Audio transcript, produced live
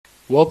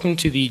Welcome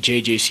to the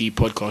JJC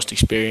podcast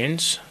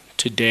experience.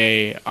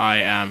 Today I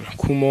am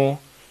Khumo,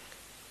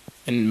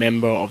 a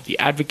member of the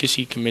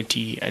advocacy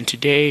committee, and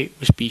today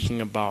we're speaking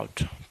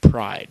about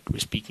pride. We're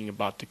speaking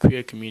about the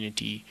queer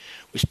community.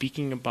 We're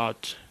speaking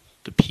about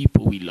the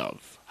people we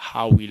love,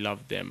 how we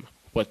love them,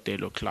 what they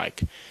look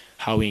like,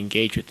 how we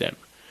engage with them.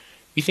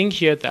 We think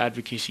here at the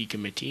advocacy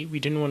committee,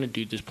 we didn't want to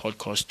do this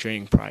podcast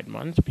during Pride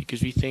Month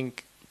because we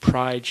think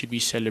pride should be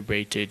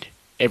celebrated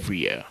every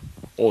year,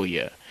 all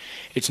year.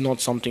 It's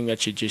not something that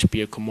should just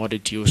be a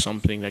commodity or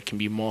something that can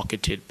be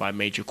marketed by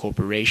major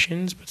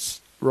corporations, but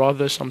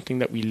rather something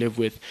that we live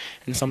with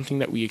and something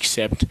that we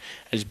accept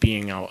as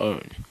being our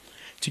own.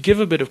 To give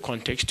a bit of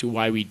context to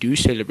why we do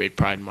celebrate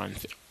Pride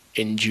Month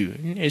in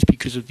June is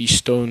because of the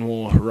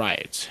Stonewall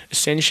riots.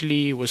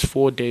 Essentially, it was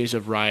 4 days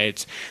of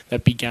riots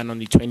that began on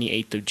the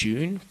 28th of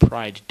June,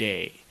 Pride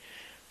Day,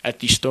 at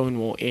the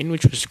Stonewall Inn,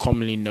 which was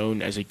commonly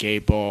known as a gay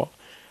bar,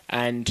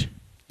 and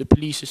the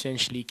police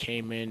essentially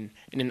came in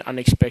an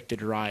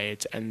unexpected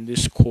riot, and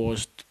this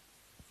caused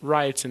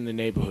riots in the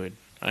neighborhood.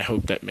 I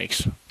hope that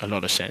makes a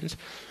lot of sense.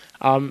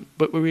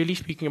 But we're really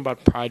speaking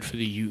about pride for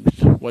the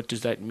youth. What does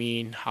that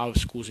mean? How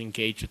schools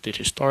engage with it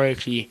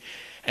historically,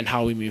 and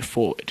how we move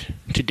forward.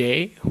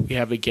 Today, we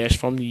have a guest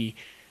from the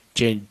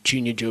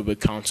Junior Joburg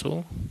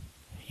Council.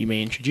 You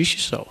may introduce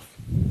yourself.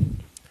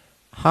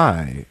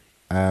 Hi,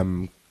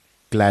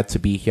 glad to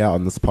be here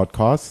on this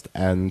podcast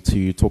and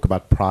to talk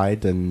about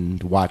pride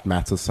and why it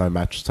matters so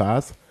much to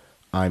us.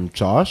 I'm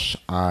Josh.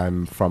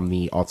 I'm from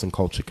the Arts and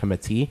Culture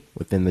Committee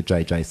within the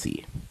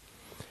JJC.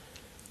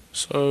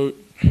 So,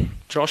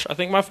 Josh, I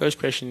think my first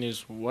question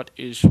is, what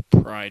is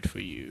pride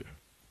for you?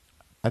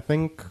 I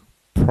think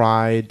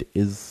pride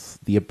is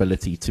the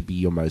ability to be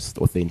your most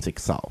authentic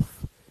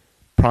self.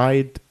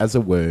 Pride as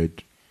a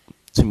word,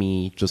 to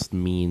me, just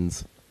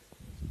means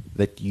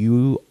that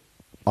you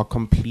are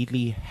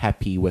completely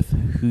happy with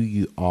who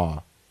you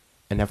are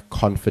and have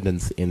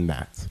confidence in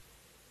that.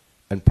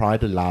 And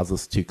pride allows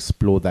us to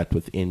explore that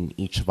within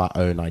each of our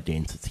own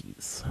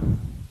identities.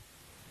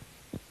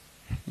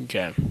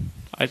 Okay,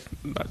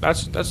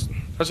 that's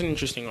an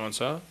interesting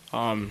answer.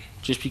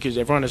 Just because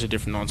everyone has a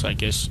different answer, I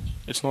guess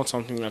it's not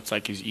something that's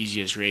like as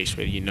easy as race,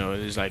 where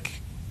there's like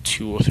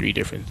 2 or 3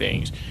 different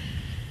things.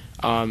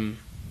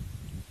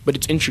 But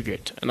it's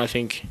intricate, and I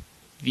think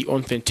the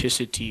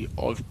authenticity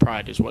of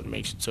pride is what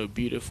makes it so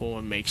beautiful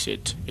and makes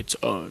it its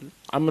own.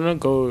 I'm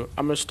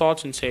gonna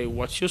start and say,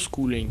 what's your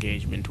school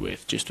engagement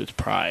with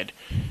pride?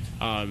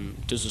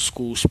 Does the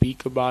school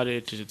speak about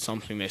it? Is it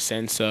something they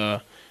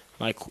censor?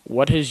 Like,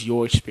 what has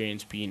your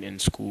experience been in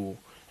school,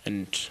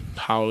 and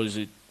how has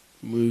it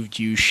moved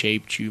you,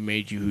 shaped you,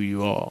 made you who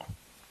you are?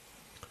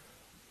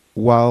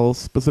 Well,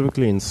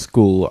 specifically in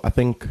school, I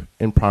think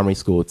in primary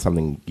school it's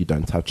something you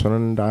don't touch on,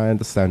 and I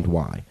understand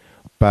why.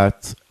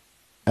 But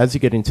as you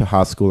get into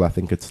high school, I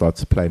think it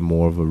starts to play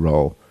more of a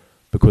role,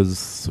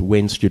 because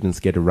when students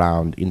get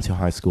around into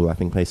high school, I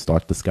think they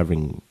start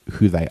discovering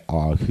who they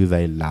are, who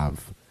they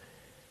love,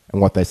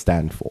 and what they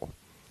stand for.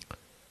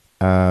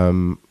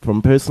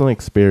 From personal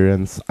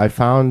experience, I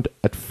found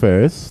at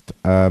first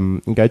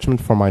engagement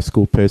from my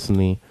school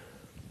personally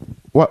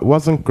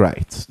wasn't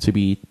great, to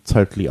be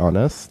totally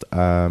honest.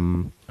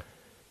 In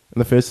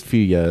the first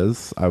few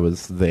years I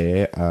was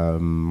there,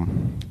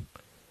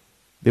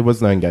 there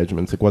was no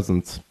engagement. It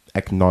wasn't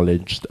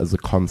acknowledged as a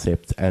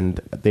concept, and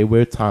there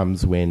were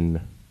times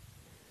when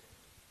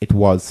it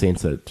was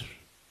censored.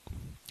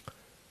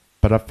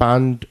 But I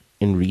found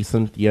in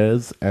recent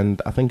years,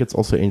 and I think it's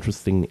also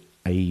interesting,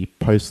 a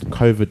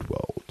post-COVID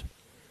world,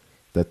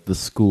 that the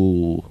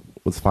school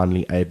was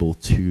finally able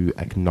to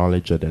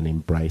acknowledge it and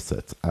embrace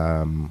it.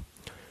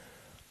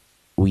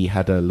 We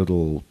had a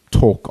little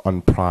talk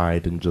on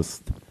pride and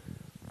just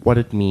what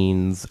it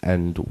means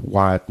and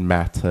why it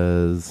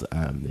matters.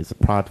 There's a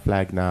pride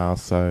flag now,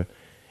 so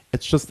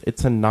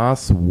it's a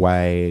nice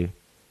way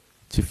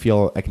to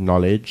feel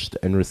acknowledged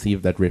and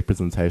receive that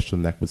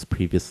representation that was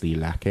previously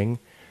lacking.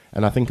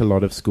 And I think a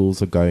lot of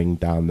schools are going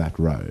down that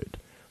road,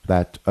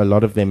 that a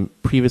lot of them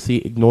previously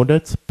ignored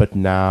it, but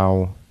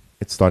now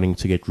it's starting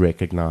to get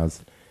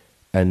recognized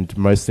and,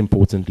 most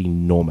importantly,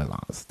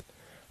 normalized.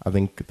 I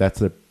think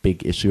that's a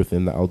big issue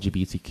within the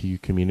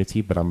LGBTQ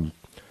community, but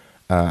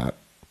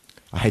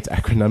I hate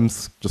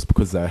acronyms just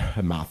because they're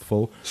a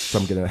mouthful, so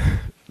I'm going to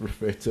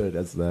refer to it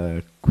as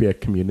the queer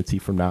community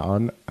from now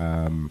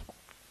on.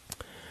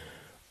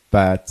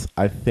 But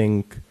I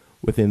think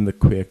within the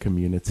queer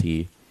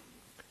community,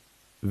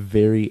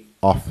 very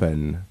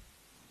often,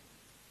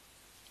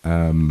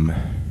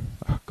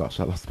 oh gosh,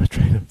 I lost my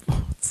train of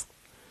thoughts.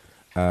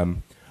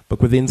 But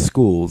within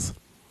schools,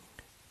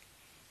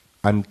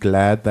 I'm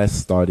glad they're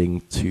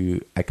starting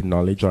to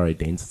acknowledge our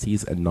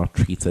identities and not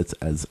treat it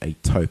as a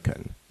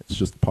token. It's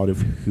just part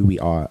of who we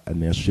are,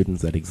 and there are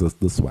students that exist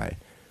this way,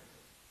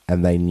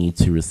 and they need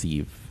to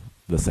receive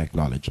this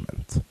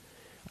acknowledgement.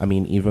 I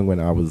mean, even when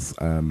I was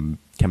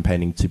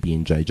campaigning to be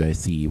in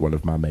JJC, one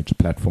of my major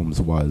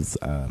platforms was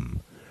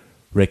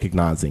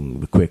recognizing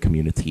the queer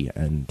community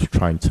and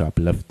trying to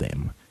uplift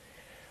them.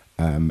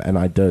 And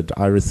I did.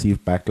 I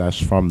received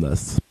backlash from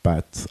this,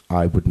 but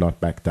I would not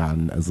back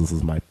down, as this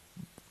is my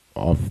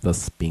of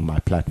this being my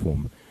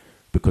platform,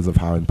 because of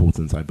how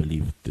important I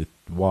believed it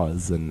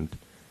was, and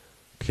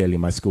clearly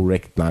my school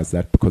recognized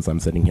that because I'm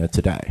sitting here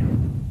today.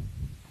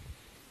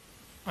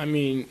 I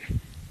mean,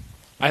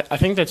 I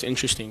think that's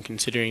interesting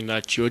considering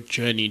that your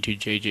journey to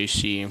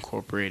JJC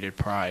incorporated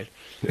pride.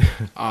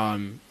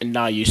 And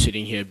now you're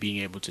sitting here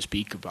being able to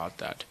speak about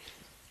that.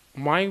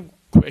 My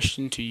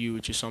question to you,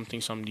 which is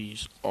something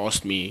somebody's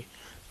asked me,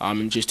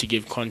 and just to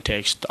give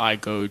context, I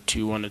go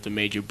to one of the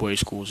major boys'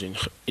 schools in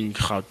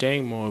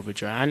Gauteng, more over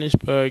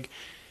Johannesburg,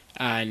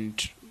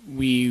 and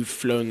we've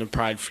flown the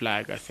pride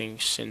flag, I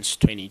think, since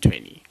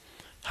 2020.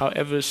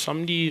 However,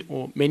 somebody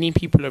or many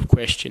people have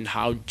questioned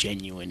how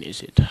genuine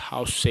is it?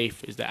 How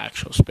safe is the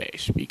actual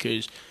space?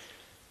 Because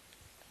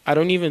I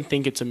don't even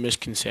think it's a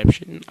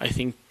misconception. I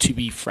think, to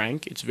be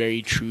frank, it's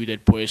very true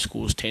that boys'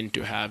 schools tend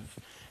to have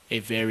a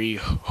very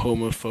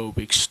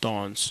homophobic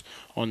stance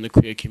on the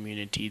queer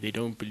community. They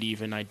don't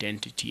believe in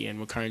identity, and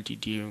we're currently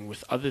dealing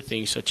with other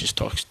things such as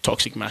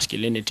toxic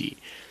masculinity.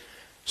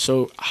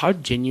 So, how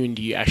genuine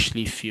do you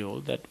actually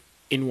feel that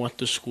in what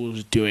the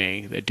school's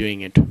doing, they're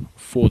doing it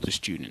for the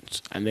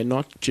students, and they're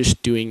not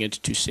just doing it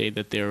to say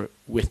that they're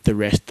with the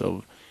rest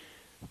of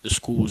the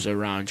schools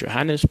around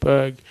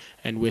Johannesburg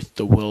and with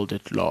the world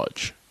at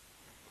large?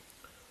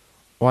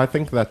 Well, I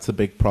think that's a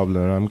big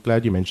problem, and I'm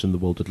glad you mentioned the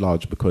world at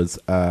large because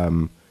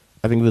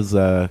I think there's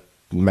a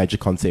major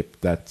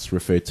concept that's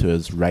referred to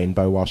as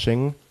rainbow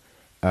washing,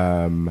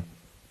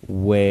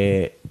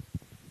 where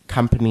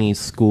companies,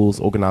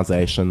 schools,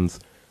 organizations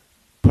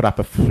put up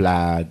a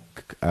flag,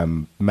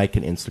 make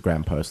an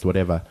Instagram post,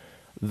 whatever.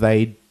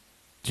 They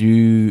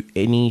do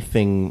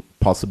anything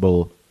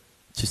possible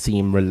to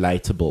seem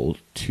relatable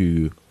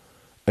to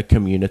a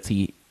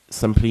community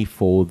simply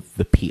for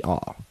the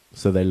PR,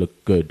 so they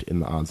look good in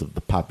the eyes of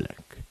the public.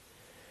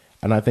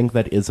 And I think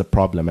that is a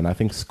problem, and I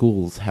think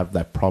schools have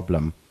that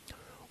problem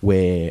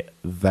where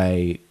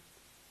they,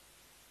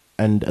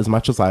 and as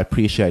much as I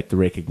appreciate the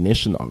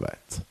recognition of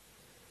it,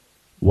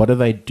 what are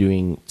they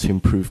doing to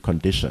improve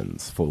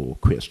conditions for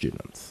queer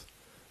students?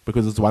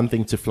 Because it's one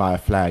thing to fly a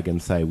flag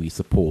and say we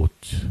support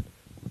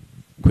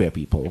queer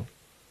people,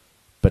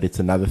 but it's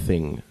another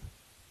thing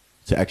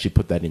to actually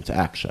put that into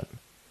action.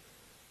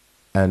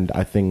 And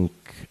I think,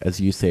 as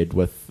you said,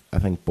 with, I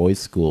think, boys'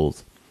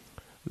 schools,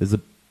 there's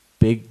a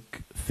big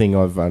thing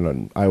of,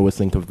 and I always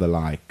think of the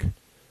like,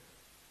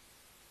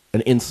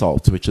 an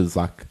insult, which is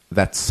like,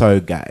 that's so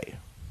gay.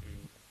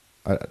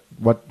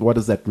 What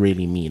does that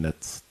really mean?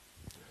 It's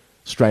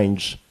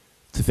strange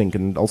to think,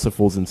 and it also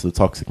falls into the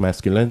toxic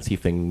masculinity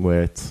thing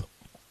where it's,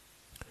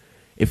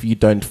 if you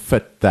don't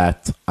fit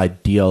that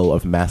ideal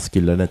of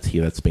masculinity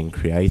that's been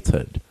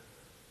created,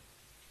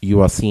 you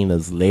are seen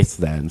as less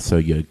than, so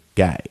you're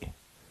gay.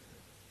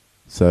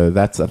 So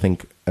that's, I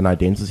think, an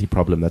identity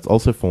problem that's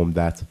also formed,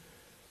 that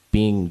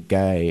being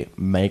gay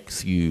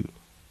makes you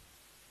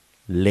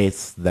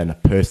less than a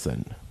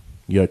person.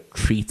 You're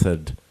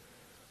treated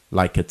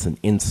like it's an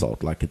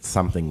insult, like it's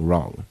something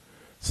wrong.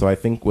 So I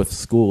think with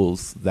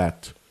schools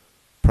that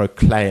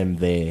proclaim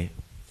their,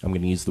 I'm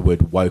going to use the word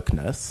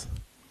wokeness,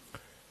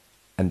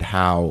 and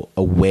how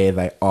aware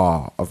they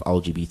are of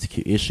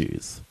LGBTQ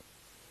issues,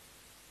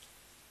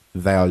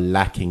 they are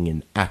lacking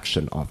in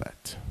action of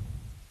it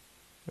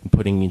and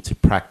putting into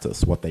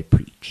practice what they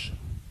preach.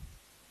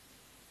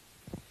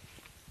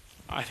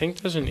 I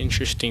think there's an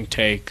interesting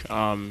take.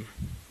 Not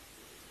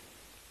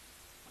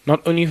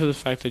only for the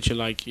fact that you're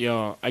like,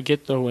 yeah, I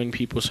get that when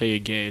people say you're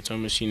gay, it's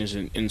almost seen as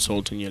an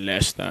insult and you're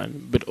less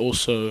than, but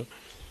also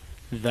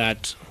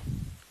that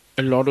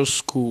a lot of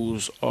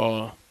schools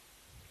are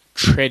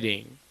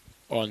treading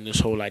on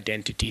this whole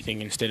identity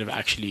thing instead of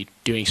actually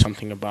doing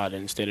something about it,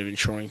 instead of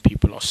ensuring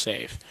people are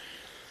safe,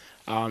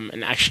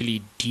 and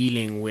actually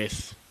dealing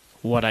with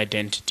what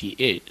identity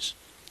is.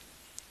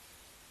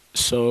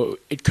 So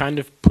it kind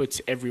of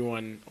puts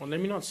everyone, or let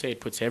me not say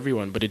it puts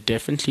everyone, but it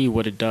definitely,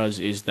 what it does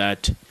is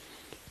that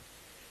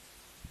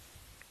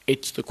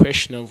it's the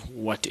question of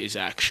what is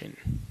action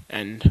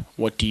and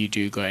what do you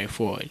do going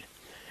forward.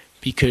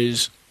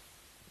 Because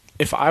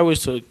if I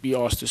was to be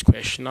asked this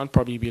question, I'd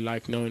probably be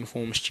like no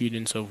informed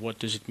students of what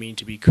does it mean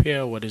to be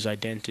queer, what is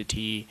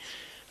identity,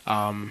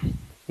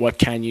 what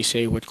can you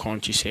say, what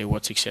can't you say,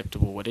 what's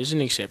acceptable, what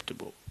isn't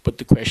acceptable. But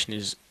the question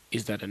is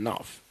that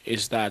enough?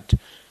 Is that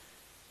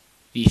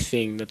the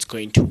thing that's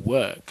going to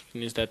work?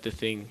 And is that the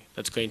thing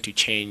that's going to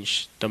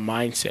change the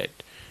mindset?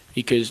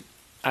 Because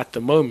at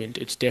the moment,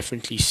 it's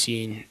definitely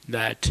seen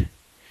that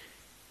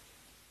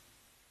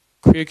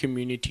queer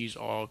communities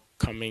are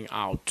coming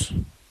out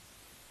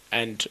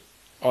and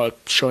are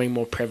showing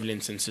more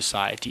prevalence in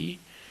society.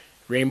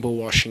 Rainbow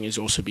washing is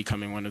also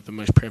becoming one of the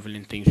most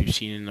prevalent things we've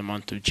seen in the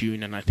month of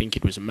June, and I think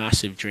it was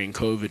massive during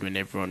COVID when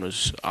everyone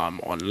was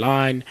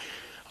online.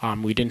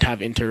 We didn't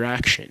have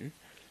interaction.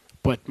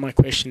 But my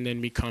question then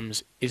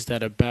becomes, is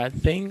that a bad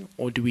thing,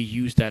 or do we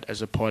use that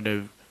as a part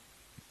of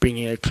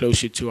bringing it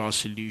closer to our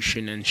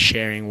solution and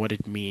sharing what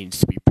it means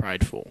to be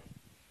prideful?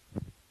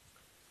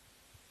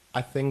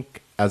 I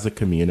think as a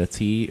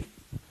community,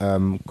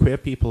 queer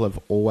people have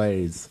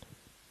always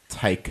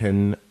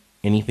taken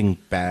anything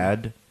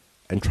bad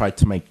and tried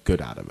to make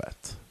good out of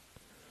it.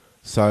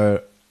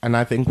 So, and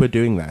I think we're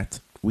doing that.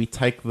 We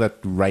take that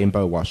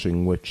rainbow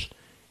washing, which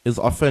is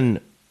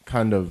often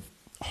kind of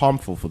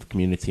harmful for the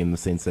community in the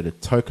sense that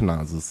it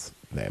tokenizes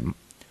them.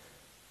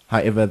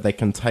 However, they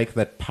can take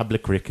that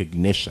public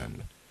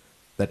recognition,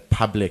 that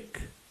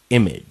public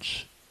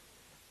image,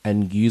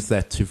 and use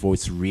that to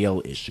voice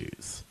real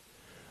issues.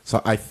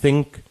 So I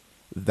think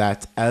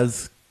that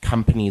as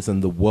companies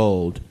in the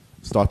world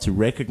start to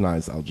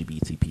recognize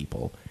LGBT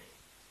people,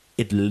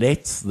 it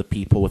lets the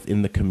people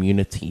within the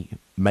community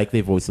make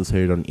their voices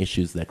heard on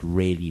issues that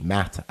really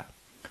matter.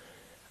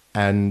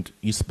 And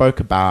you spoke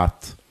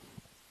about,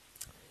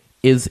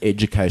 is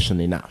education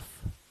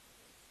enough?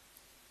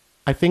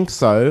 I think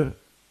so.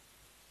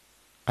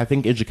 I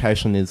think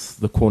education is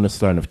the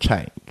cornerstone of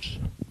change.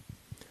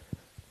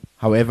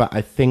 However,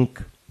 I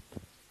think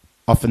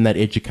often that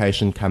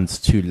education comes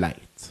too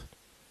late.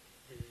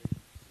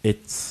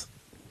 It's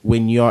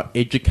when you're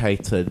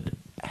educated,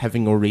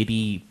 having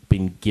already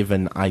been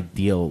given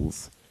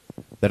ideals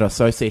that are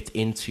so set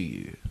into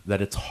you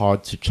that it's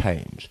hard to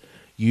change.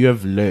 You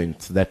have learnt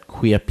that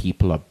queer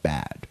people are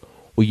bad,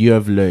 or you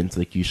have learnt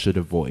that you should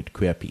avoid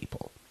queer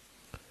people.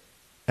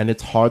 And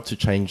it's hard to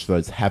change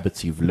those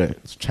habits you've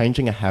learnt.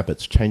 Changing a habit,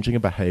 changing a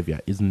behavior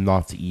is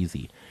not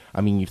easy.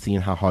 I mean, you've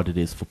seen how hard it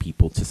is for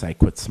people to say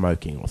quit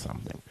smoking or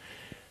something.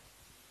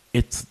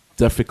 It's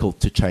difficult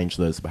to change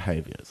those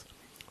behaviors.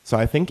 So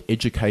I think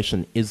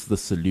education is the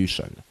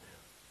solution,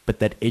 but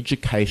that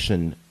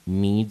education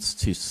needs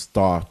to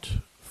start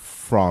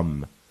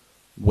from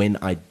when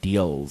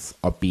ideals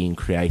are being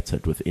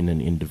created within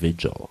an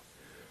individual.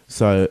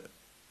 So,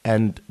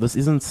 and this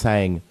isn't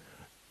saying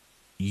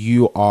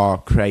you are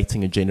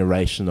creating a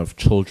generation of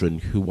children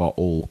who are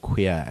all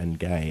queer and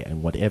gay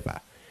and whatever.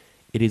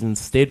 It is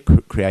instead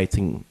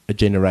creating a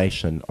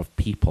generation of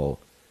people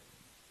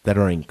that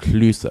are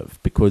inclusive,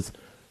 because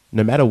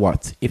no matter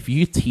what, if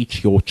you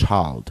teach your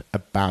child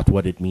about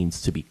what it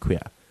means to be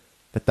queer,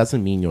 that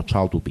doesn't mean your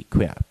child will be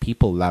queer.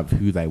 People love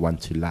who they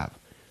want to love.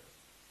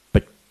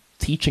 But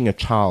teaching a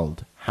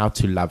child how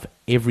to love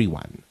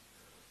everyone,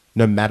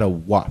 no matter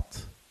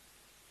what,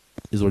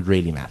 is what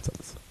really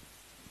matters.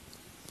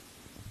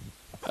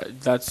 I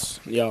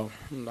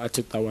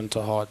took that one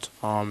to heart.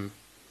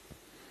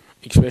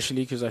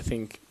 Especially because I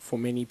think for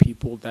many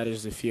people that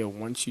is the fear.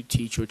 Once you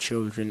teach your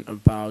children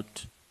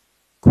about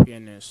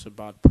queerness,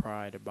 about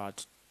pride,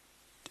 about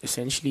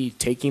essentially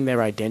taking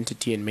their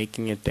identity and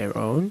making it their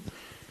own,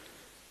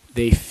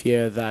 they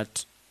fear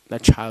that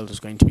that child is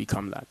going to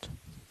become that.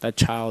 That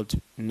child,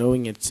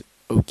 knowing it's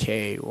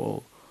okay,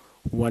 or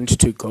want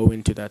to go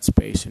into that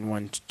space and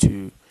want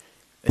to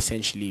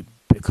essentially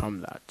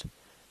become that.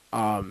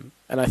 And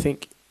I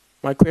think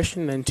my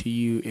question then to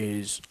you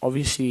is,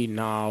 obviously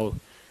now,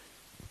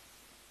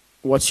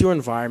 what's your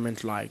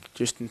environment like,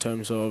 just in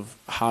terms of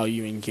how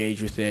you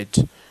engage with it,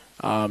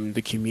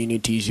 the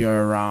communities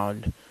you're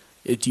around?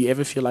 Do you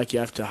ever feel like you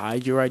have to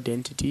hide your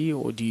identity,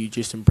 or do you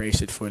just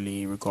embrace it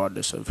fully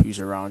regardless of who's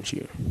around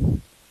you?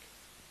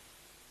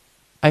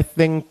 I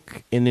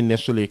think in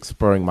initially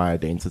exploring my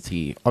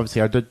identity,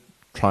 obviously I did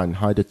try and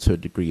hide it to a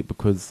degree,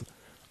 because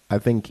I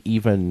think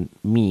even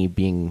me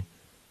being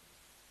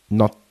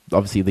not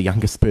obviously the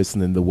youngest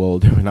person in the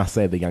world, when I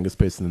say the youngest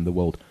person in the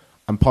world,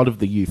 I'm part of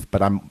the youth,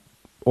 but I'm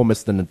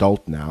almost an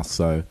adult now,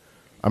 so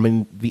I'm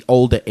in the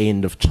older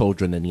end of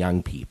children and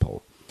young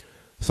people.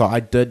 So I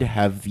did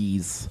have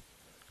these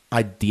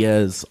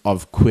ideas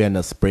of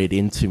queerness bred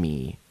into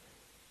me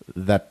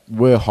that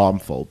were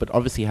harmful, but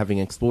obviously having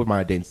explored my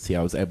identity,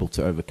 I was able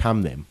to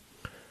overcome them.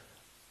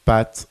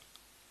 But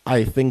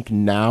I think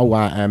now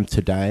where I am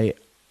today,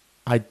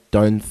 I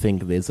don't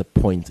think there's a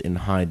point in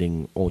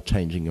hiding or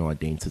changing your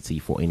identity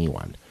for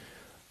anyone.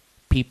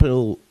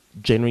 People,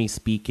 generally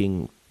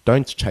speaking,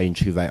 don't change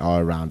who they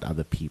are around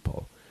other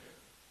people.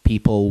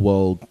 People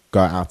will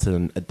go out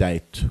on a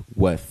date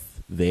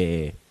with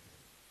their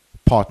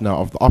partner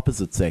of the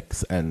opposite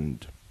sex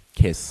and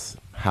kiss,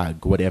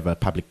 hug, whatever,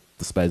 public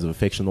displays of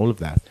affection, all of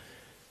that.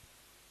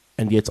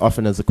 And yet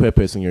often as a queer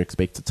person, you're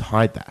expected to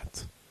hide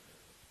that.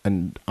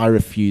 And I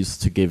refuse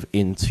to give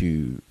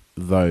into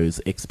those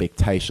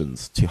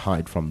expectations to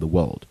hide from the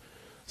world.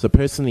 So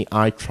personally,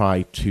 I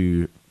try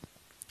to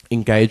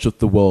engage with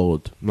the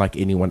world like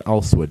anyone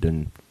else would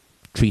and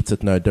treat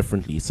it no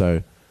differently.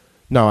 So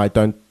no, I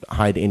don't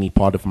hide any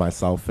part of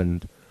myself,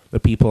 and the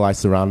people I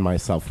surround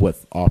myself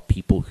with are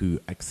people who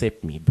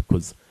accept me,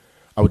 because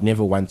I would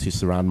never want to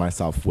surround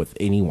myself with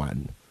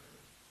anyone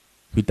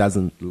who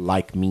doesn't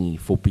like me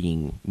for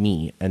being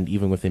me. And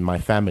even within my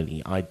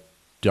family, I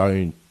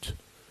don't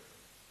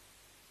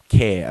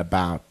care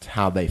about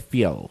how they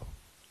feel.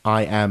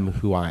 I am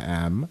who I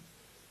am,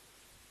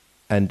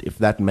 and if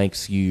that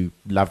makes you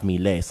love me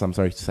less, I'm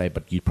sorry to say,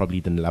 but you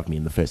probably didn't love me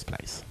in the first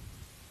place.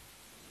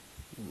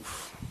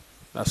 Oof,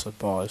 that's a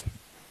pause.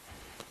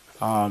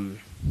 You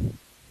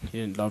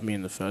didn't love me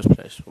in the first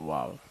place.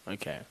 Wow.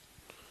 Okay. Um, you didn't love me in the first place. Wow. Okay. Um, you didn't love me in the first place. Wow. Okay. Um, you didn't love me in the first place. Wow. Okay. Um, you didn't love me in the first place. Wow. Okay. Um,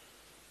 you didn't love me in the first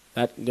place. Wow. Okay.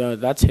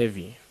 That's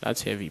heavy.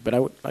 That's heavy. But I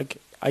would like.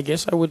 I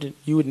guess I would.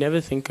 You would never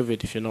think of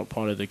it if you're not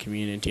part of the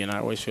community. And I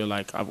always feel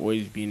like I've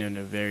always been in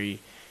a very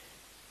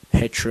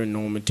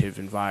heteronormative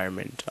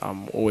environment.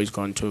 Always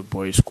gone to a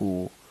boys'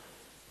 school.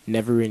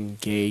 Never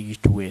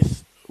engaged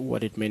with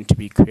what it meant to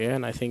be queer.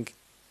 And I think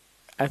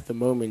at the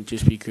moment,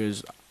 just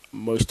because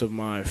most of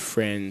my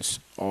friends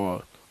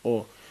are,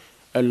 or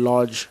a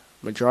large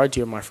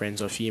majority of my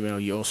friends are female,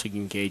 you also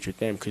engage with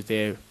them because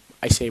they're,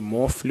 I say,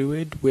 more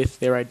fluid with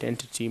their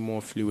identity,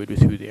 more fluid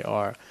with who they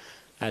are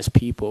as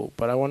people.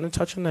 But I want to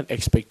touch on that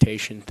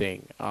expectation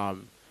thing,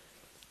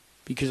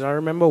 because I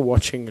remember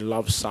watching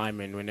Love,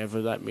 Simon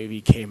whenever that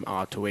movie came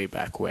out way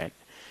back when,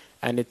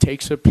 and it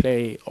takes a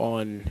play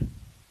on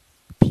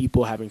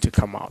people having to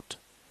come out,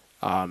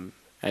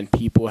 and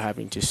people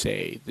having to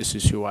say, "This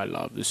is who I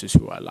love. This is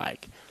who I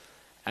like."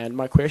 And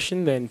my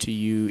question then to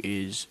you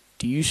is,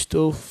 do you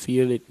still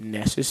feel it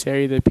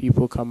necessary that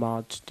people come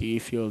out? Do you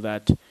feel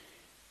that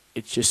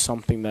it's just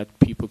something that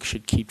people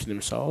should keep to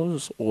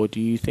themselves? Or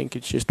do you think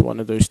it's just one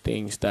of those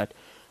things that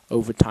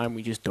over time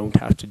we just don't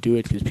have to do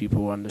it because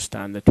people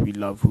understand that we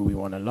love who we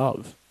want to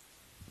love?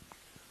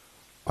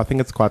 I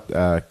think it's quite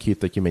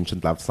cute that you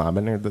mentioned Love,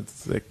 Simon.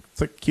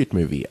 It's a cute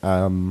movie.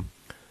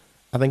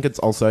 I think it's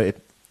also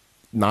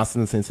nice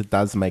in the sense it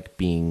does make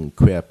being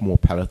queer more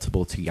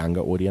palatable to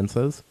younger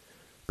audiences,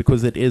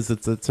 because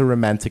it's a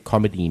romantic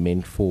comedy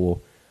meant for,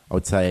 I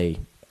would say,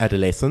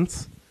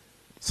 adolescents.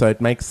 So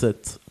it makes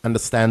it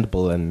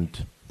understandable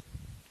and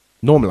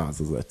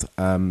normalizes it.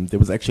 There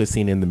was actually a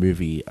scene in the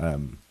movie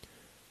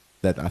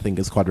that I think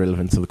is quite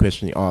relevant to the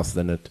question you asked,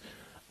 and it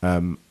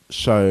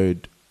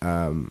showed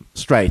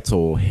straight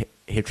or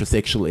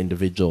heterosexual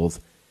individuals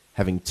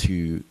having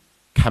to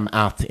come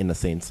out in a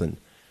sense and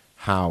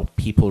how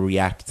people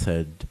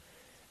reacted.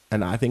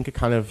 And I think it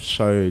kind of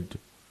showed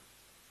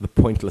the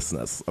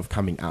pointlessness of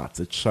coming out.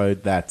 It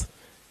showed that,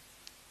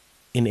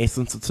 in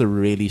essence, it's a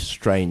really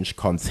strange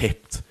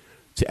concept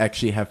to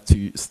actually have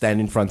to stand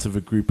in front of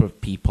a group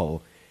of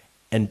people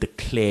and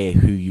declare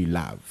who you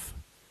love.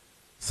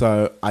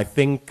 So I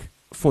think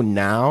for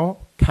now,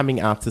 coming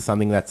out is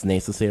something that's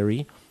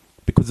necessary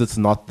because it's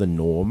not the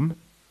norm.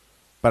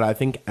 But I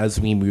think as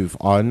we move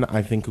on,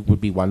 I think it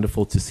would be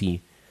wonderful to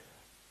see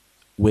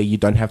where you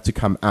don't have to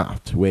come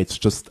out, where it's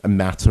just a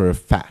matter of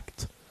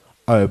fact.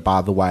 Oh,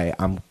 by the way,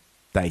 I'm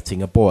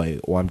dating a boy,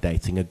 or I'm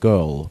dating a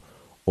girl,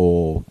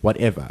 or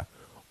whatever.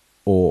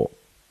 Or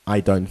I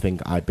don't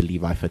think I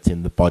believe I fit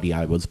in the body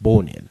I was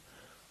born in.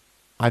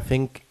 I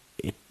think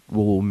it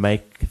will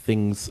make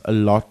things a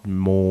lot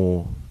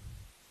more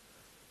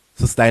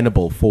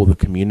sustainable for the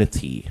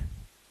community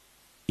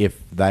if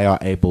they are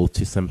able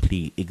to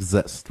simply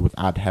exist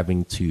without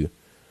having to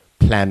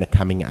plan a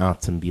coming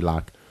out and be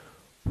like,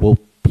 will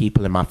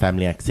people in my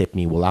family accept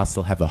me? Will I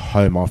still have a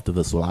home after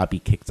this? Will I be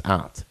kicked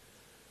out?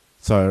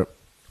 So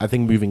I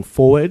think moving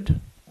forward,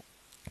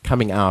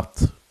 coming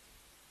out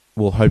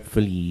will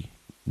hopefully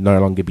no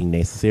longer be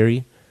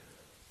necessary.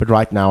 But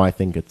right now, I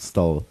think it's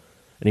still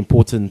an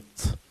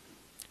important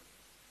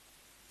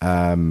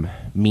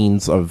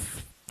means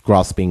of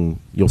grasping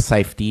your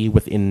safety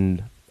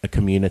within a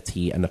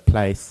community and a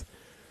place.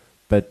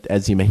 But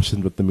as you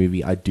mentioned with the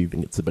movie, I do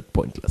think it's a bit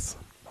pointless.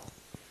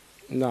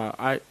 No,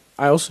 I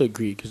also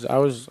agree because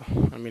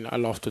I mean, I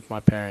laughed with my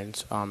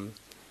parents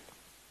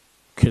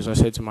because I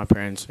said to my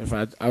parents,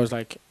 I was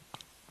like,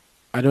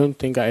 I don't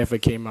think I ever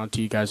came out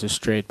to you guys as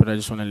straight, but I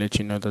just want to let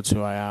you know that's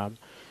who I am.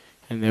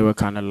 And they were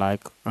kind of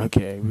like,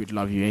 okay, we'd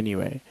love you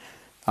anyway.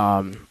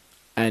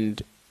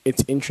 And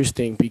it's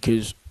interesting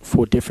because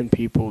for different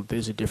people,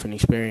 there's a different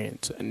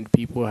experience, and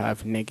people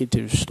have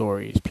negative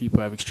stories,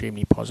 people have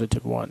extremely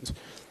positive ones.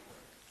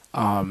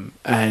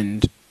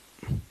 And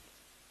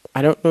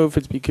I don't know if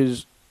it's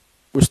because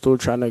we're still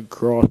trying to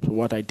grasp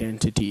what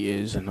identity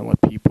is and what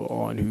people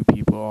are and who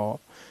people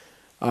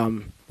are.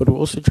 But we're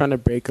also trying to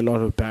break a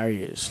lot of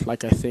barriers.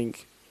 Like, I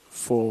think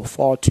for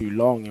far too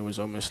long, it was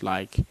almost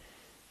like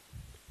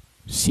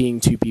seeing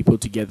two people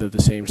together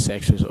the same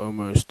sex was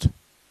almost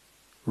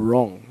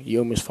wrong. You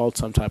almost felt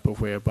some type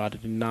of way about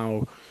it, and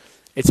now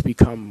it's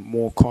become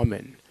more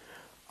common.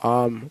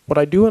 What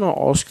I do want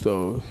to ask,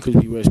 though, because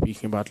we were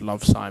speaking about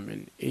Love,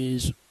 Simon,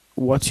 is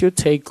what's your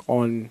take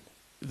on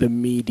the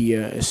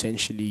media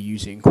essentially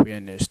using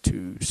queerness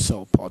to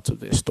sell parts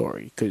of their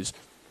story? Because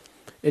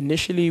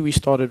initially we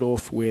started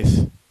off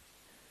with,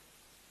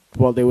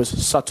 well, there was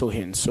subtle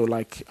hints. So,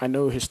 like, I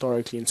know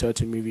historically in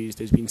certain movies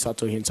there's been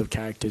subtle hints of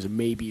characters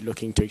maybe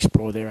looking to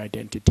explore their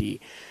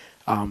identity,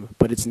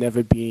 but it's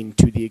never been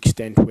to the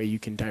extent where you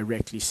can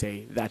directly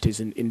say that is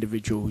an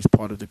individual who's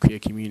part of the queer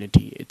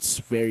community. It's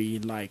very,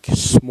 like,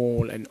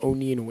 small and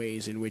only in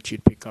ways in which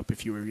you'd pick up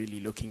if you were really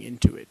looking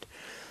into it.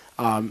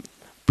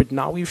 But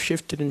now we've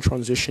shifted and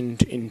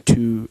transitioned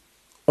into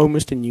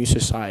almost a new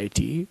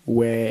society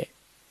where,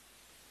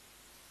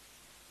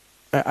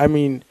 I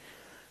mean,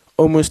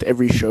 almost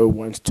every show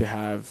wants to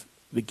have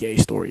the gay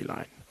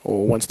storyline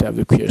or wants to have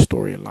the queer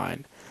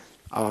storyline.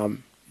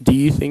 Do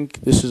you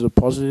think this is a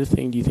positive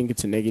thing? Do you think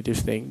it's a negative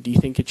thing? Do you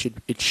think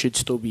it should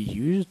still be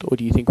used, or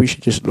do you think we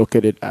should just look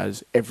at it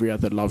as every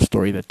other love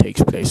story that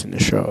takes place in the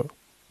show?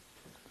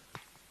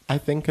 I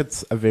think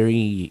it's a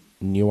very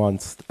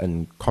nuanced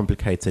and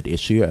complicated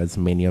issue, as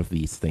many of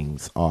these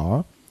things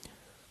are.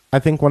 I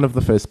think one of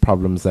the first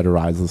problems that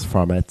arises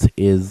from it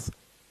is,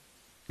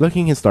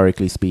 looking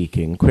historically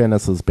speaking,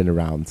 queerness has been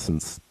around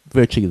since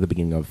virtually the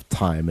beginning of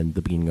time and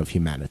the beginning of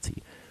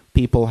humanity.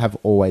 People have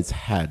always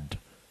had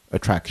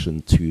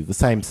attraction to the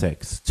same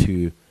sex,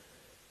 to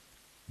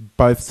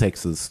both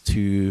sexes,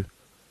 to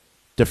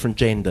different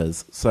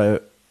genders.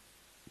 So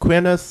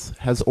queerness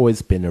has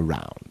always been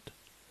around.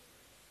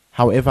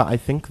 However, I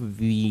think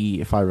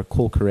if I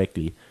recall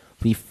correctly,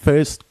 the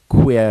first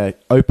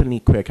openly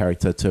queer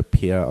character to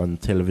appear on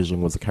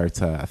television was a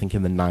character, I think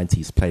in the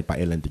 90s, played by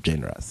Ellen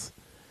DeGeneres.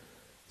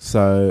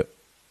 So,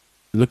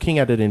 looking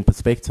at it in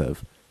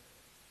perspective,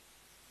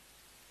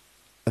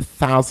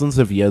 thousands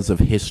of years of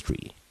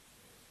history,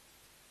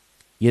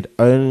 yet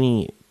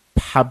only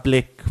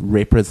public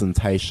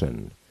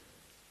representation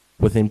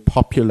within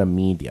popular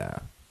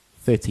media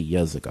 30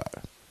 years ago.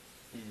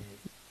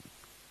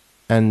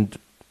 And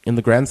in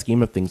the grand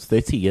scheme of things,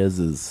 30 years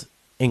is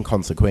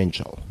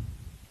inconsequential.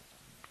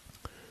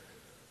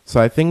 So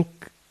I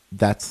think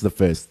that's the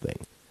first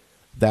thing.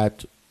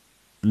 That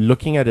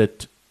looking at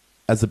it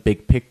as a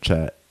big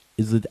picture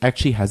is it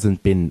actually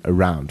hasn't been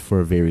around for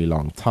a very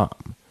long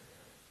time.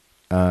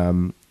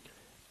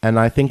 And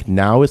I think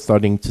now we're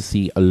starting to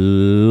see a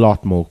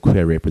lot more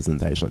queer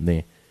representation.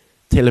 There are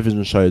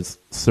television shows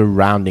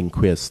surrounding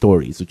queer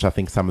stories, which I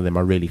think some of them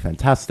are really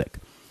fantastic.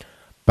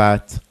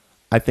 But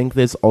I think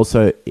there's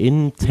also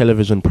in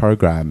television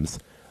programs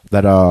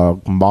that are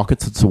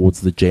marketed towards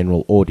the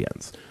general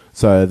audience.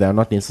 So they're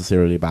not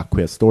necessarily about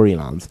queer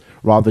storylines,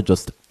 rather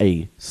just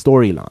a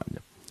storyline.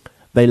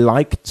 They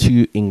like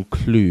to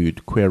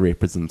include queer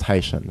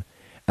representation.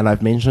 And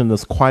I've mentioned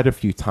this quite a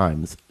few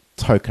times,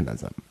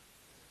 tokenism,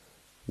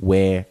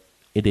 where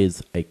it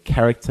is a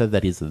character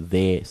that is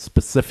there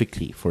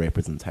specifically for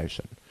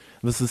representation.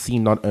 This is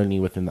seen not only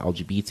within the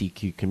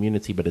LGBTQ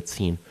community, but it's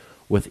seen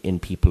within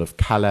people of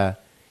color.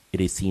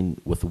 It is seen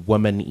with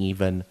women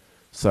even.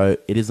 So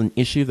it is an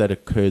issue that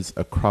occurs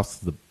across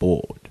the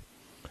board.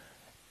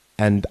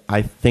 And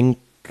I think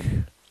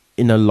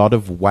in a lot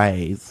of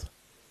ways,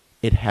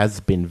 it has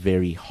been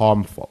very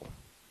harmful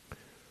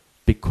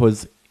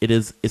because it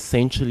is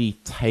essentially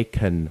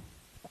taken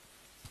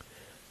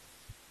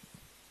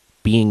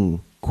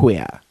being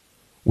queer,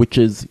 which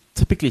is,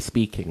 typically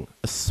speaking,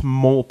 a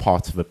small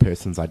part of a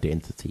person's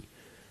identity.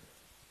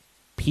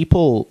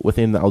 People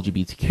within the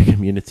LGBTQ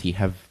community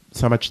have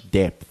so much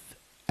depth,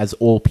 as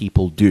all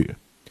people do.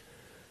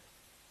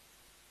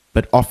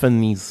 But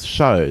often these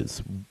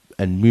shows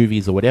and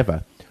movies or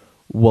whatever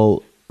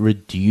will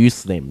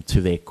reduce them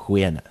to their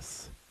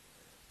queerness.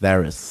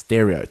 They're a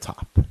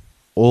stereotype.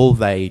 All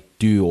they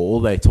do, all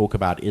they talk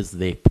about is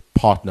their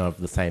partner of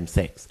the same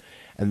sex.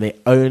 And their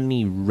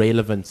only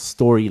relevant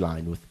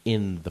storyline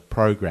within the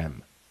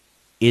program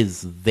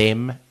is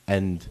them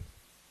and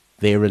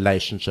their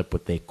relationship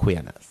with their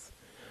queerness.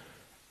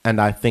 And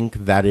I think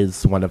that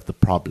is one of the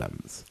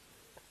problems.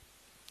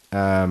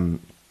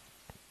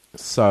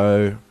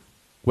 So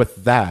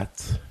with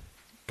that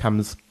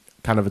comes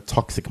kind of a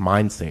toxic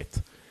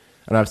mindset.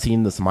 And I've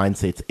seen this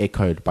mindset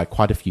echoed by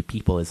quite a few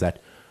people, is that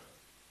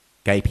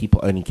gay people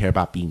only care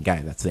about being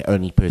gay. That's their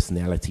only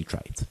personality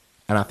trait.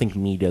 And I think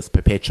media's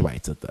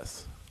perpetuated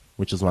this,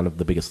 which is one of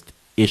the biggest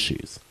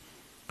issues.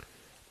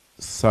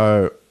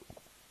 So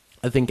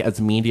I think as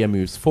media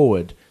moves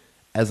forward,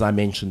 as I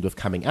mentioned with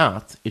coming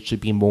out, it should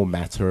be more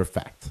matter of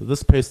fact. So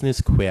this person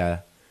is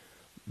queer.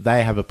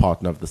 They have a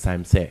partner of the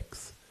same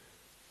sex.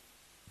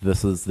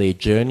 This is their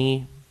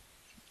journey,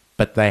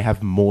 but they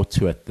have more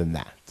to it than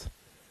that.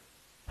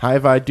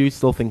 However, I do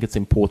still think it's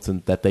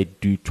important that they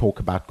do talk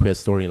about queer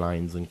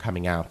storylines and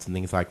coming out and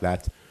things like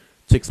that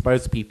to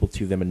expose people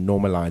to them and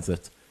normalize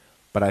it.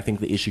 But I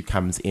think the issue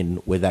comes in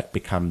where that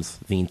becomes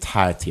the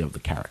entirety of the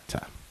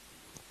character.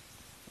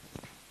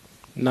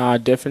 No, I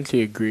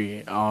definitely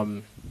agree.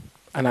 And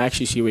I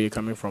actually see where you're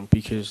coming from,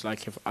 because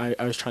like if I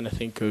was trying to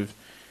think of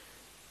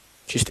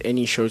just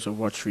any shows I've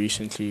watched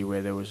recently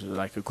where there was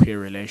like a queer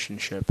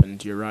relationship,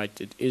 and you're right,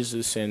 it is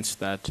a sense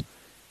that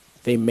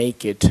they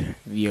make it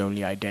the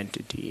only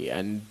identity,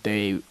 and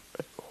they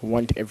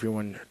want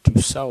everyone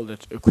to sell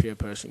that a queer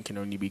person can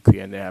only be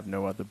queer and they have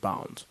no other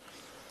bounds.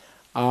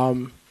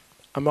 I'm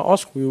gonna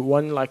ask you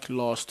one like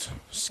last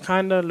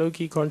kind of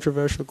low-key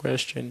controversial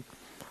question.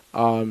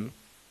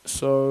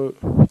 So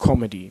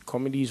comedy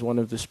is one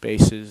of the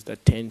spaces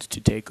that tends to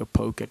take a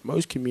poke at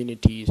most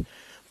communities,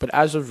 but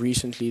as of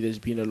recently there's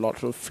been a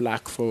lot of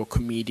flack for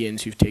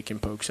comedians who've taken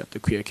pokes at the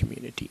queer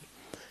community.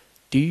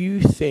 Do you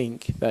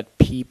think that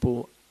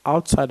people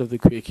outside of the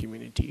queer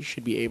community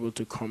should be able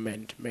to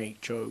comment,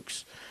 make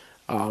jokes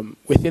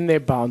within their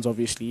bounds,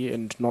 obviously,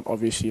 and not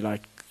obviously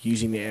like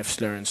using the F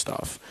slur and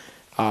stuff?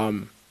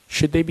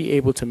 Should they be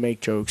able to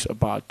make jokes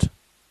about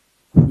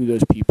who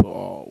those people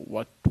are,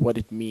 what what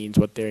it means,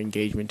 what their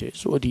engagement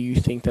is? Or do you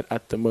think that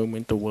at the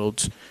moment the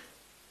world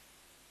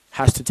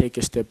has to take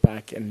a step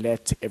back and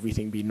let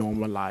everything be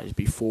normalized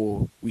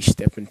before we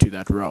step into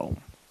that realm?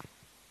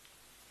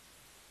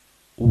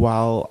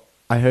 Well,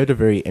 I heard a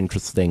very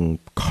interesting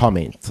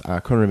comment. I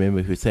can't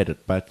remember who said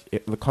it, but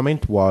the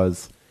comment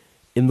was,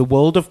 in the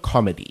world of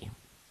comedy,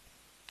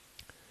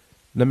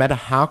 no matter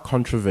how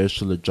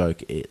controversial a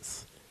joke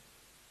is,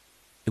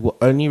 it will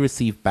only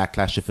receive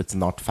backlash if it's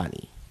not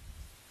funny.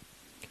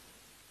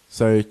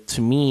 So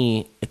to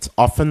me, it's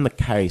often the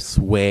case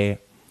where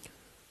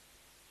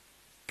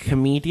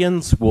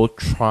comedians will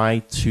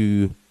try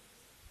to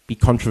be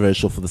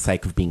controversial for the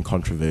sake of being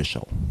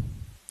controversial.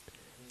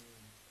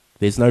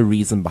 There's no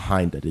reason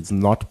behind it. It's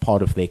not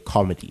part of their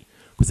comedy.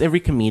 Because every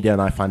comedian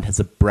I find has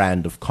a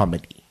brand of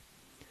comedy.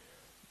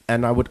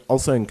 And I would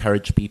also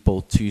encourage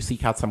people to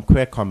seek out some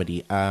queer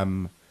comedy.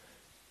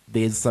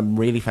 There's some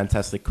really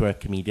fantastic queer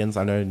comedians.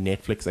 I know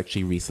Netflix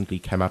actually recently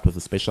came out with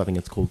a special. I think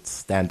it's called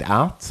Stand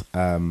Out.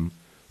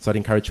 So I'd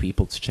encourage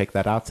people to check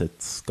that out.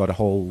 It's got a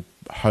whole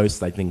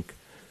host, I think,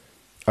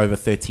 over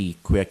 30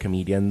 queer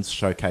comedians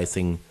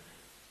showcasing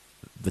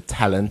the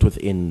talent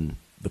within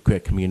the queer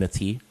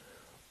community.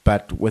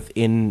 But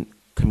within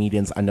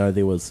comedians, I know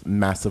there was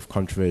massive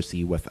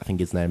controversy with, I think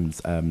his name's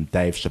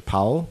Dave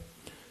Chappelle,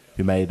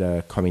 who made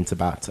a comment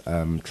about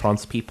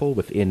trans people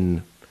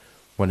within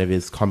one of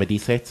his comedy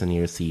sets, and he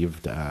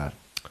received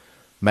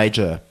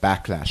major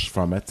backlash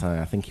from it.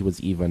 I think he was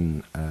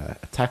even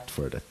attacked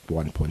for it at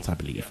one point, I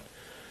believe.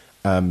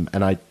 And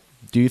I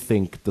do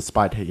think,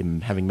 despite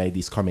him having made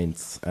these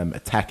comments,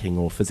 attacking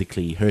or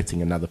physically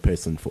hurting another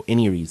person for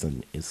any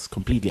reason is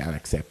completely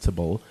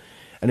unacceptable.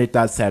 And it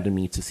does sadden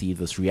me to see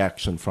this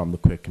reaction from the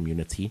queer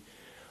community.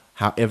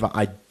 However,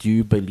 I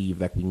do believe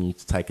that we need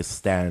to take a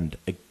stand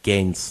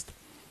against,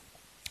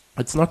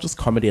 it's not just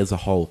comedy as a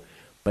whole,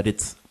 but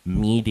it's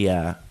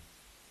media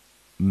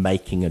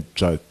making a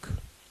joke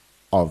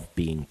of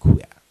being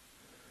queer.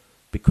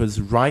 Because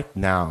right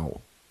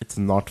now, it's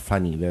not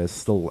funny. There's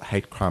still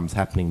hate crimes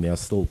happening. There are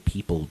still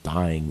people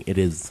dying. It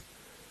is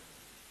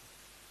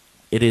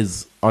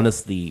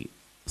honestly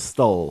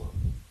still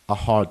a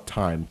hard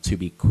time to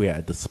be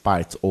queer,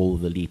 despite all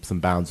the leaps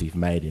and bounds we've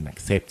made in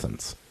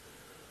acceptance.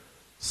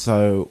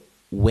 So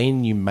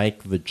when you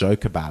make the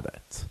joke about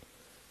it,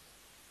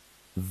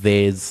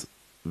 there's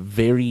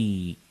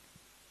very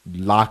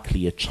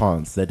likely a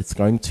chance that it's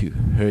going to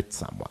hurt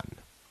someone.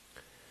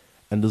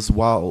 And as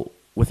well,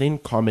 within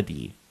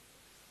comedy,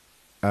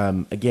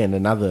 again,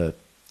 another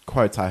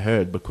quote I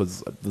heard,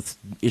 because this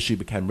issue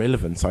became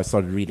relevant, so I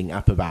started reading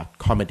up about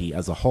comedy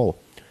as a whole.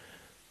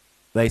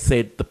 They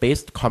said the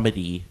best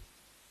comedy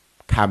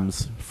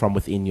comes from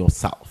within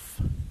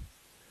yourself.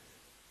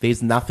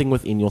 There's nothing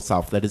within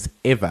yourself that has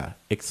ever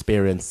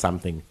experienced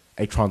something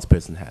a trans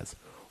person has,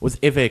 or has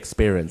ever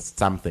experienced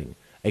something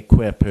a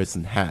queer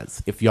person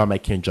has, if you're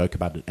making a joke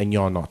about it and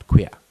you're not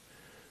queer.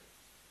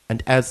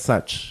 And as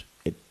such,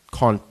 it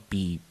can't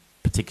be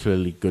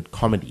particularly good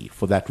comedy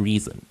for that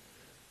reason.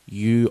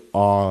 You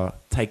are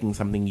taking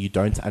something you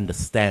don't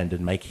understand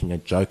and making a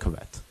joke of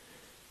it.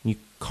 You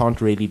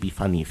can't really be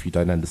funny if you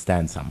don't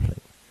understand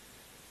something.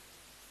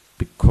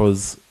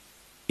 Because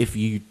if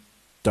you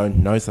don't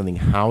know something,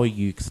 how are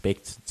you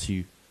expected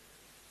to...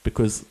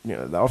 Because they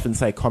often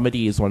say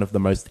comedy is one of the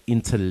most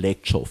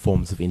intellectual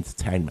forms of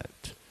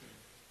entertainment.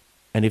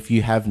 And if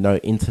you have no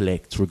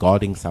intellect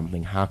regarding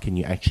something, how can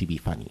you actually be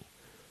funny?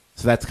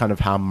 So that's kind of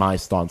how my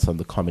stance on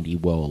the comedy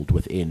world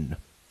within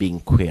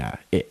being queer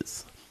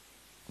is.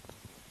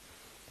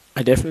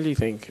 I definitely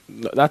think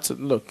that's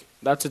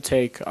a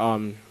take.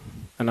 And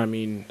I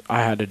mean,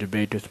 I had a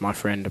debate with my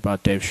friend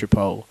about Dave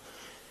Chappelle.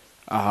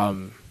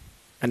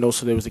 And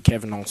also there was the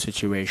Kevin Hart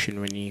situation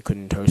when he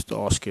couldn't host the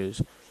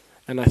Oscars.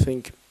 And I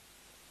think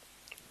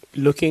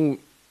looking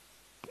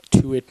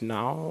to it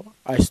now,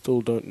 I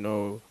still don't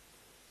know.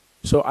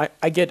 So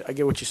I get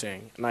what you're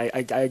saying, and I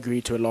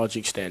agree to a large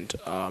extent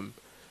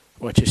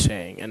what you're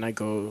saying, and I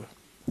go,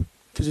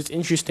 because it's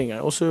interesting. I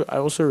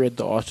also read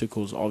the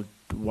articles of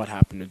what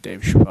happened to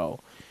Dave Chappelle,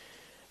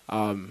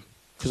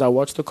 because I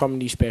watched the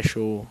comedy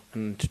special,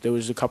 and there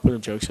was a couple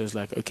of jokes. I was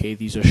like, okay,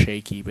 these are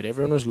shaky, but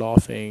everyone was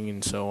laughing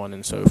and so on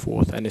and so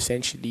forth. And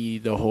essentially,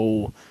 the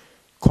whole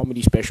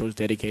comedy special is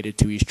dedicated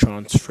to his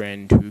trans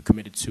friend who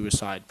committed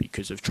suicide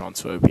because of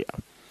transphobia.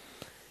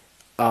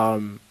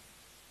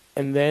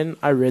 And then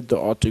I read the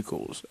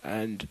articles,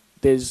 and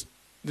there's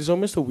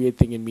almost a weird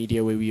thing in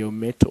media where we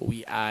omit or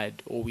we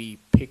add or we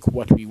pick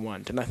what we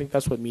want. And I think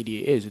that's what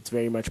media is. It's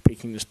very much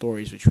picking the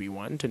stories which we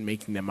want and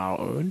making them our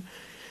own.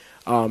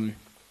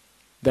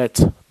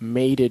 That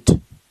made it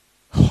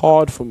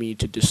hard for me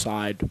to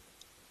decide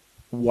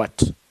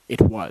what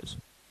it was.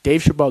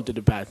 Dave Chappelle did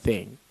a bad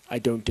thing. I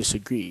don't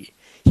disagree.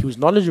 He was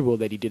knowledgeable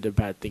that he did a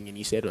bad thing, and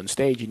he said on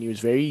stage, and he was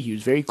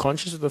very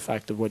conscious of the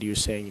fact of what he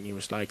was saying, and he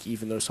was like,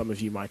 even though some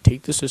of you might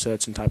take this a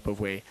certain type of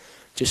way,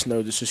 just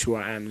know this is who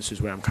I am, this is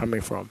where I'm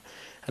coming from.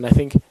 And I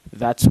think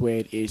that's where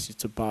it is.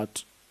 It's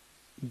about,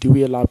 do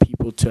we allow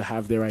people to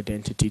have their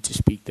identity, to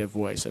speak their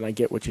voice? And I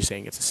get what you're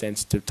saying. It's a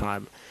sensitive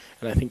time.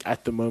 And I think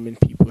at the moment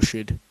people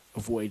should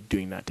avoid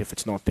doing that if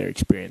it's not their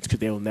experience, because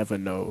they'll never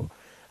know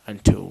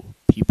until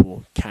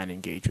people can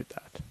engage with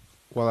that.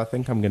 Well, I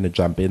think I'm going to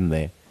jump in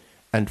there.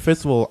 And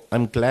first of all,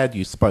 I'm glad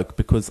you spoke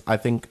because I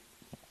think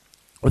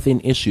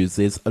within issues,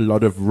 there's a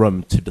lot of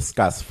room to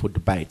discuss for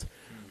debate.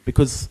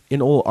 Because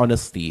in all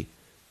honesty,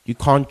 you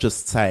can't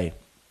just say,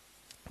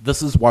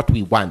 this is what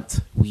we want,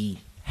 we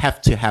have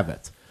to have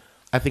it.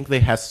 I think there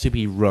has to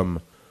be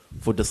room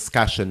for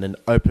discussion and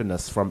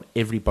openness from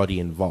everybody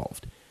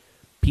involved.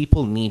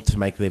 People need to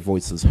make their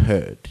voices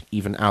heard,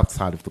 even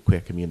outside of the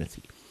queer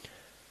community.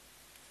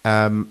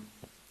 And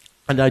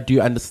I do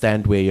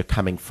understand where you're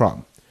coming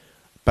from.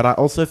 But I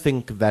also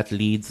think that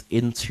leads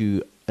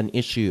into an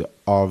issue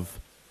of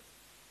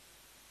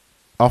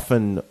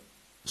often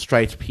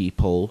straight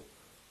people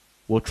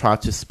will try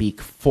to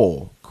speak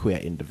for queer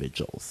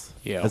individuals,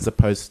 as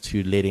opposed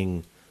to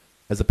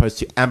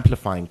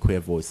amplifying queer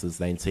voices.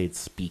 They instead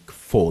speak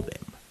for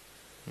them,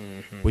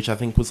 which I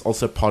think was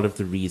also part of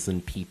the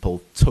reason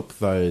people took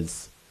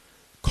those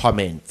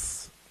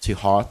comments to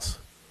heart,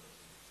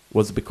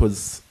 was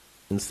because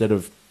instead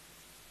of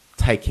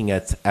taking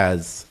it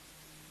as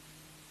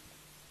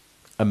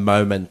a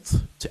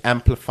moment to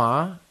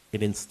amplify,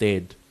 it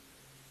instead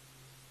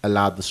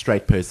allowed the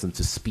straight person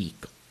to speak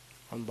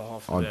on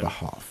behalf of them.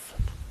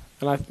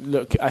 And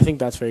I think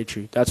that's very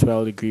true. That's where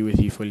I'll agree with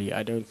you fully.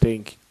 I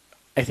think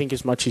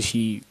as much as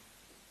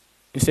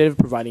instead of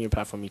providing a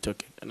platform, he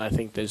took it. And I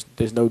think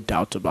there's no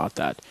doubt about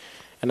that.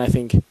 And I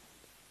think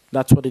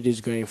that's what it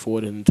is going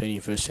forward in the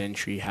 21st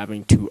century,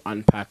 having to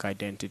unpack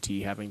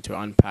identity, having to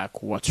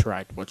unpack what's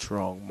right, what's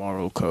wrong,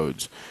 moral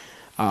codes.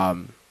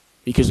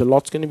 Because a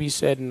lot's going to be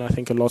said, and I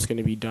think a lot's going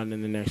to be done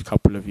in the next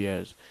couple of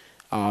years.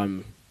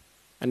 And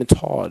it's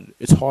hard.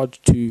 It's hard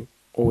to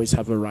always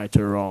have a right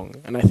or wrong.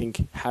 And I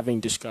think having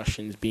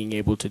discussions, being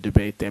able to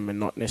debate them and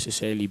not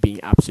necessarily being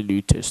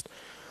absolutist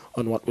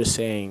on what we're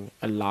saying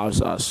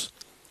allows us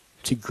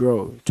to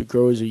grow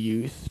as a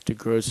youth, to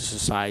grow as a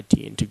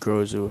society, and to grow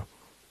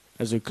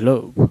as a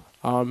globe.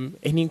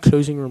 Any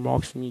closing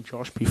remarks from you,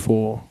 Josh,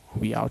 before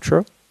we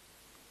outro?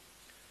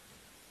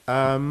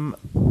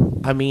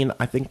 I mean,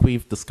 I think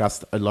we've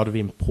discussed a lot of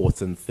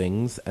important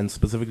things, and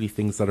specifically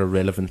things that are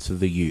relevant to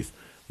the youth.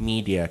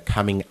 Media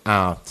coming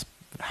out,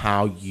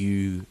 how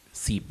you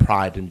see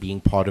pride in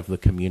being part of the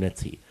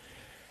community.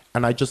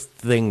 And I just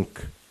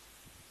think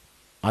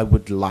I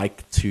would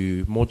like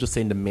to more just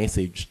send a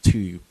message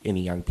to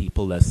any young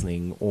people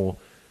listening, or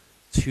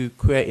to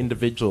queer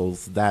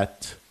individuals,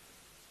 that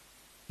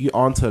you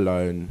aren't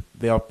alone.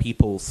 There are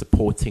people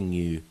supporting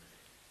you,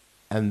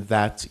 and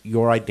that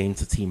your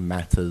identity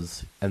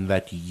matters, and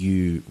that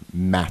you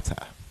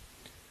matter.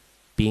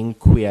 Being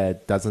queer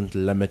doesn't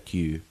limit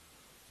you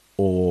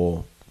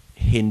or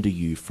hinder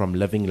you from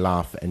living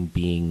life and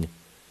being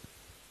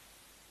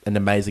an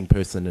amazing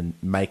person and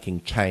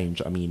making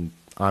change. I mean,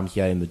 I'm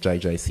here in the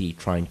JJC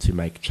trying to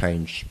make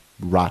change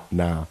right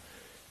now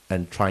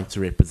and trying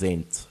to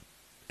represent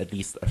at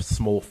least a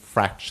small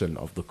fraction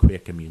of the queer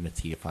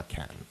community if I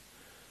can.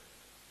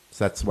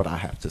 So that's what I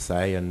have to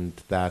say. And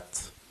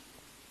that,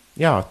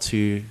 yeah,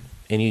 to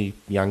any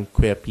young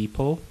queer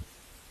people,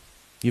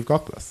 you've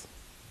got this.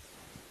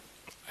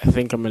 I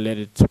think I'm going to let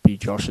it be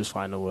Josh's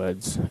final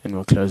words, and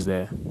we'll close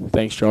there.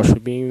 Thanks, Josh, for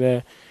being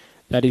there.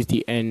 That is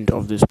the end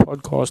of this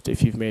podcast.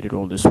 If you've made it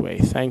all this way,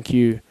 thank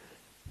you.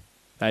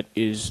 That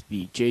is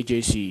the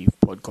JJC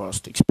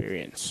podcast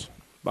experience.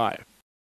 Bye.